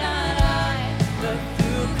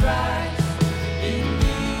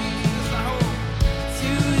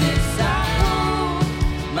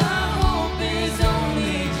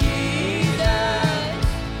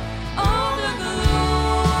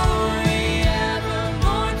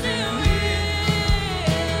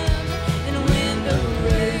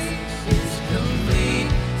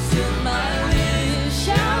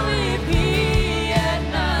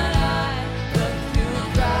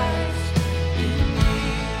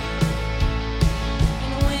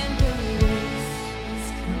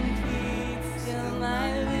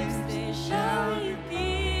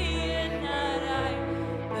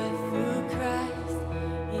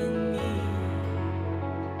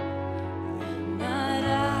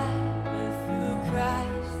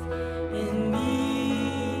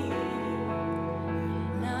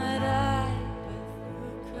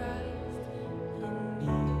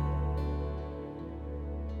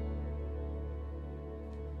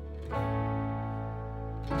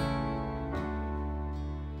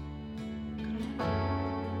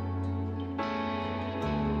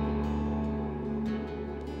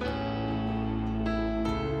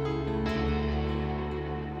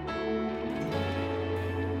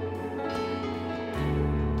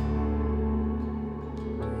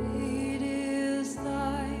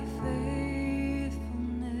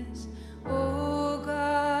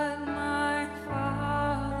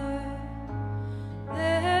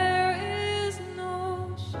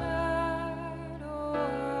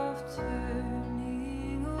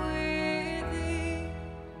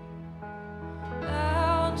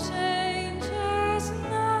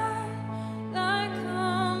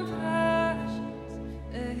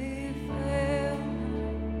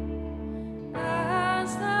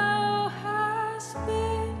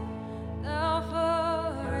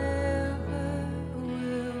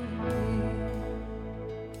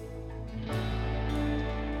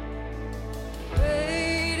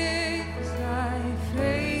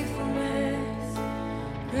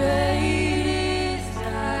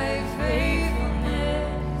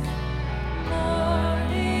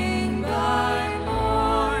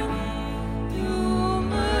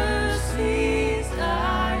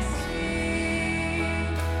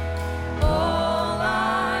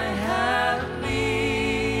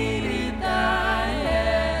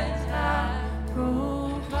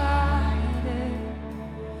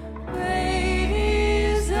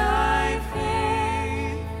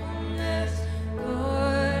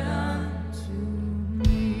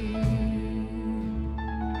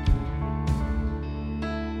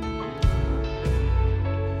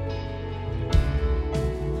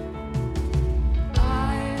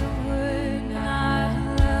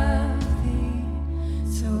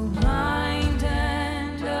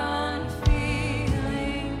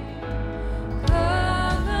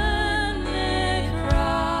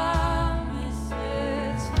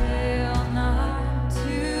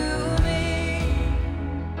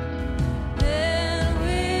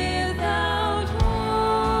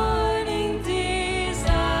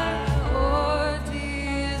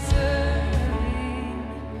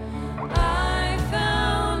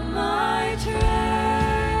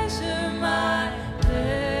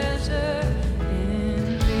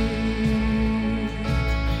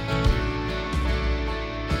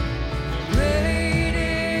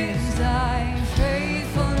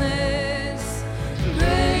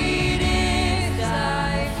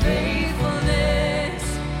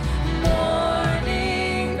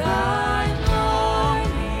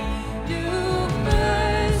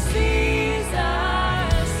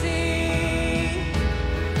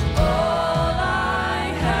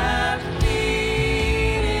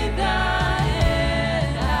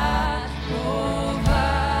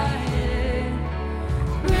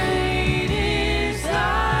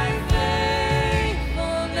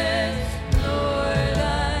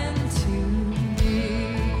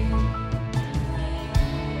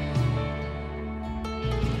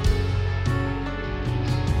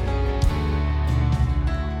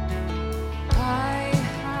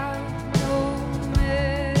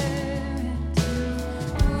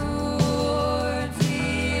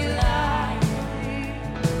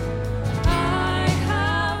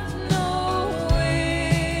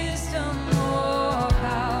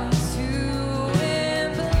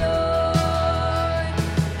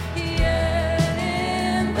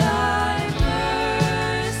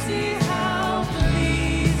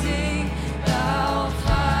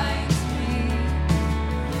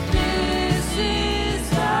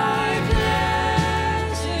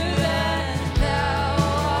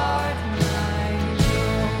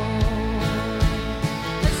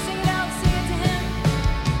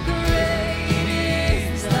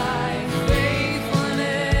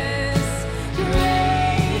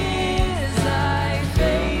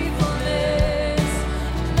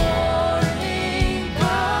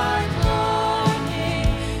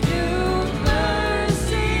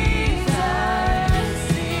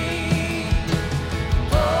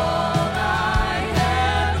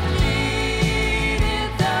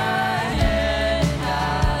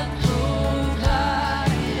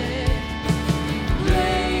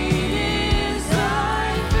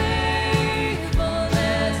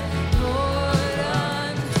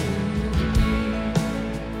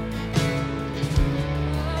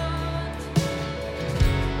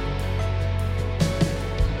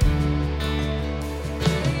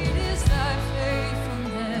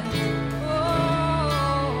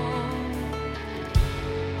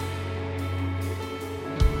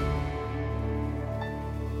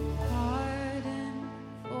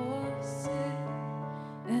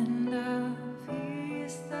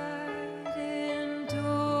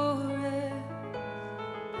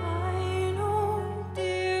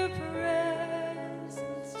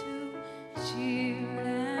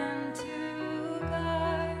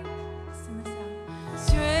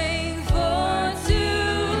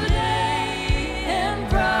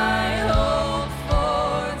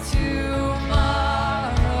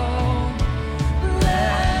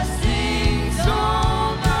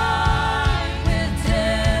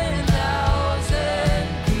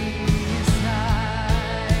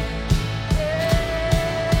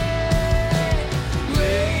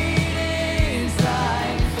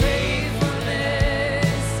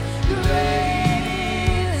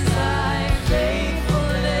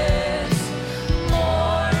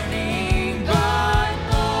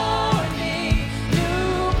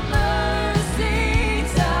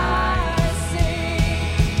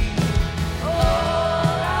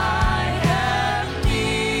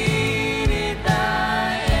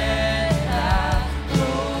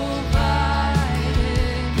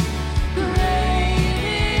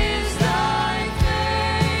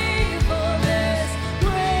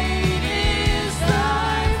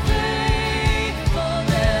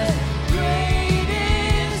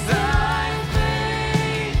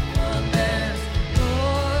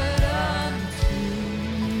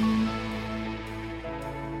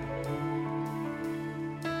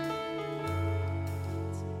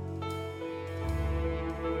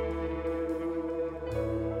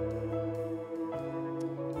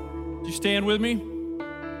you stand with me?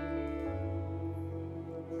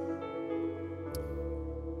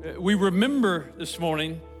 We remember this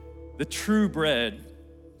morning the true bread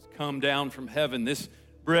has come down from heaven, this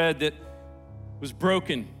bread that was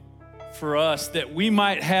broken for us, that we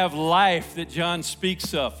might have life that John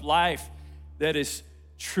speaks of, life that is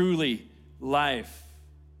truly life.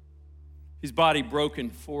 His body broken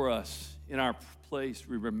for us in our place.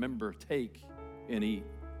 We remember, take and eat.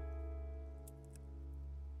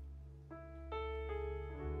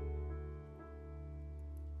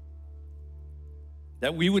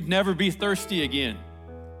 That we would never be thirsty again.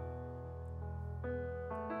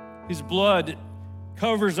 His blood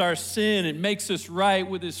covers our sin and makes us right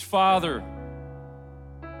with his Father.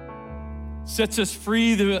 Sets us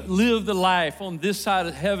free to live the life on this side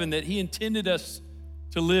of heaven that he intended us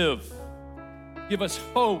to live. Give us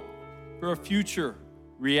hope for a future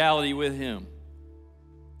reality with him.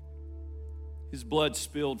 His blood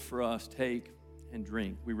spilled for us. Take and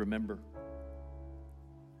drink. We remember.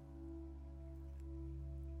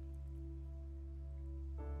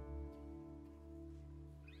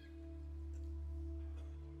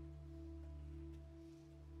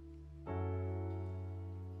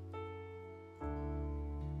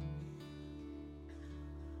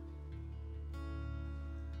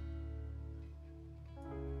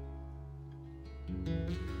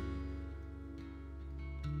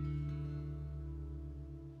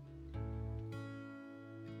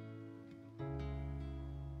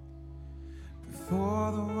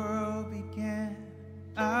 Before the world began,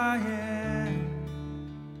 I am.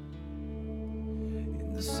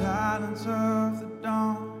 In the silence of the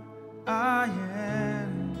dawn, I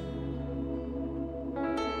am.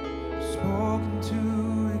 Spoken to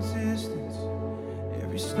existence,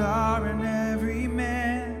 every star and every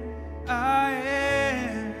man, I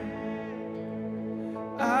am.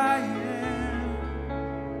 I am.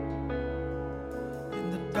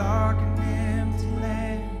 In the dark and empty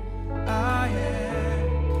land, I am.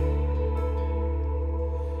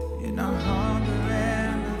 In our hunger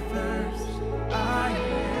and the thirst, I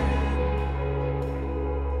am.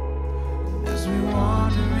 And as we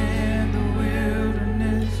wander in the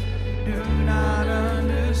wilderness, do not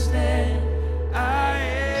understand. I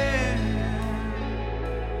am.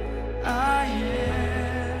 I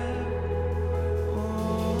am.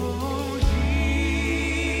 Oh,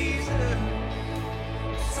 Jesus,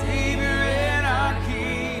 Savior.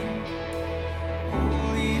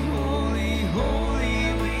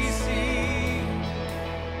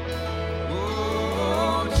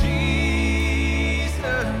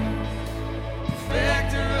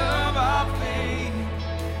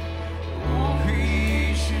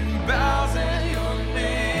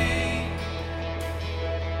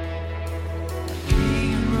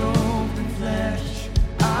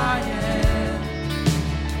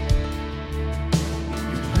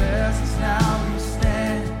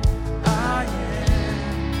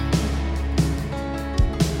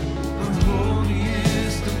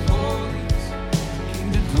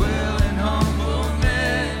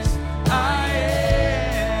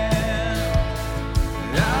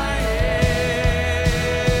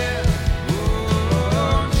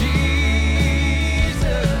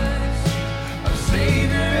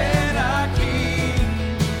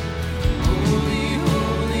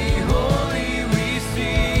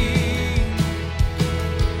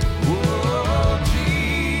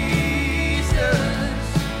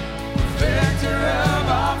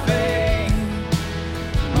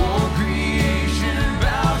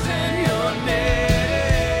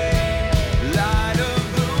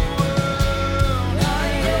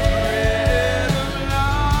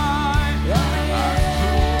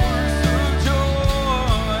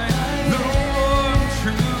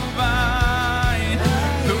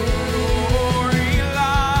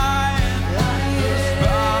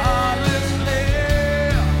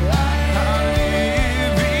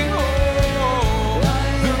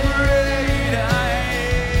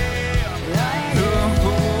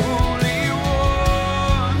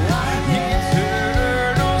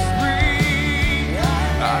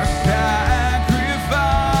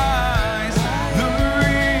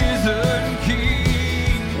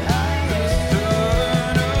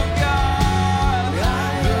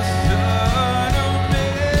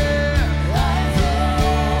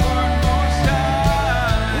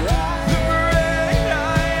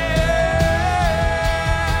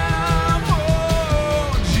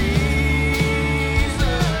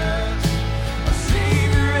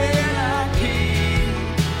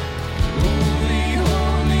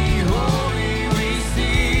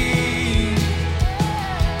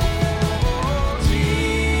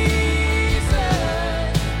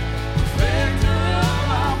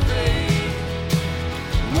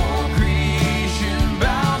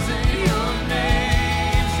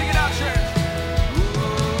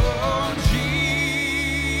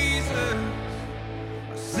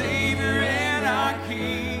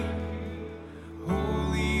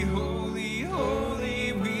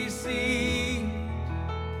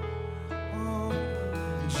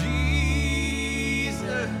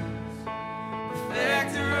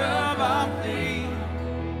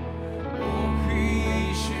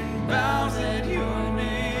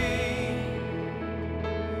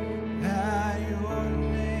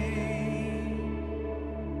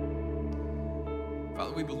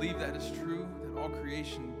 believe that is true, that all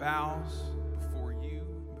creation bows before you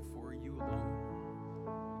and before you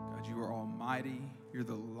alone. God, you are almighty. You're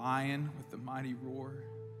the lion with the mighty roar.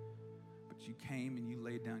 But you came and you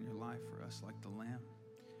laid down your life for us like the lamb.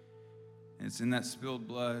 And it's in that spilled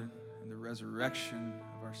blood and the resurrection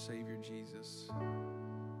of our Savior Jesus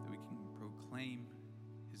that we can proclaim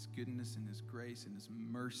his goodness and his grace and his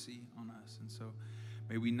mercy on us. And so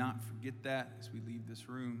may we not forget that as we leave this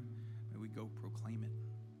room. May we go proclaim it.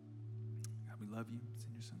 God, we love you. It's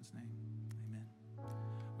in your son's name. Amen.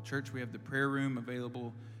 Well, church, we have the prayer room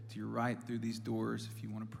available to your right through these doors. If you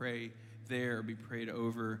want to pray there or be prayed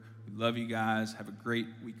over, we love you guys. Have a great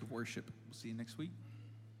week of worship. We'll see you next week.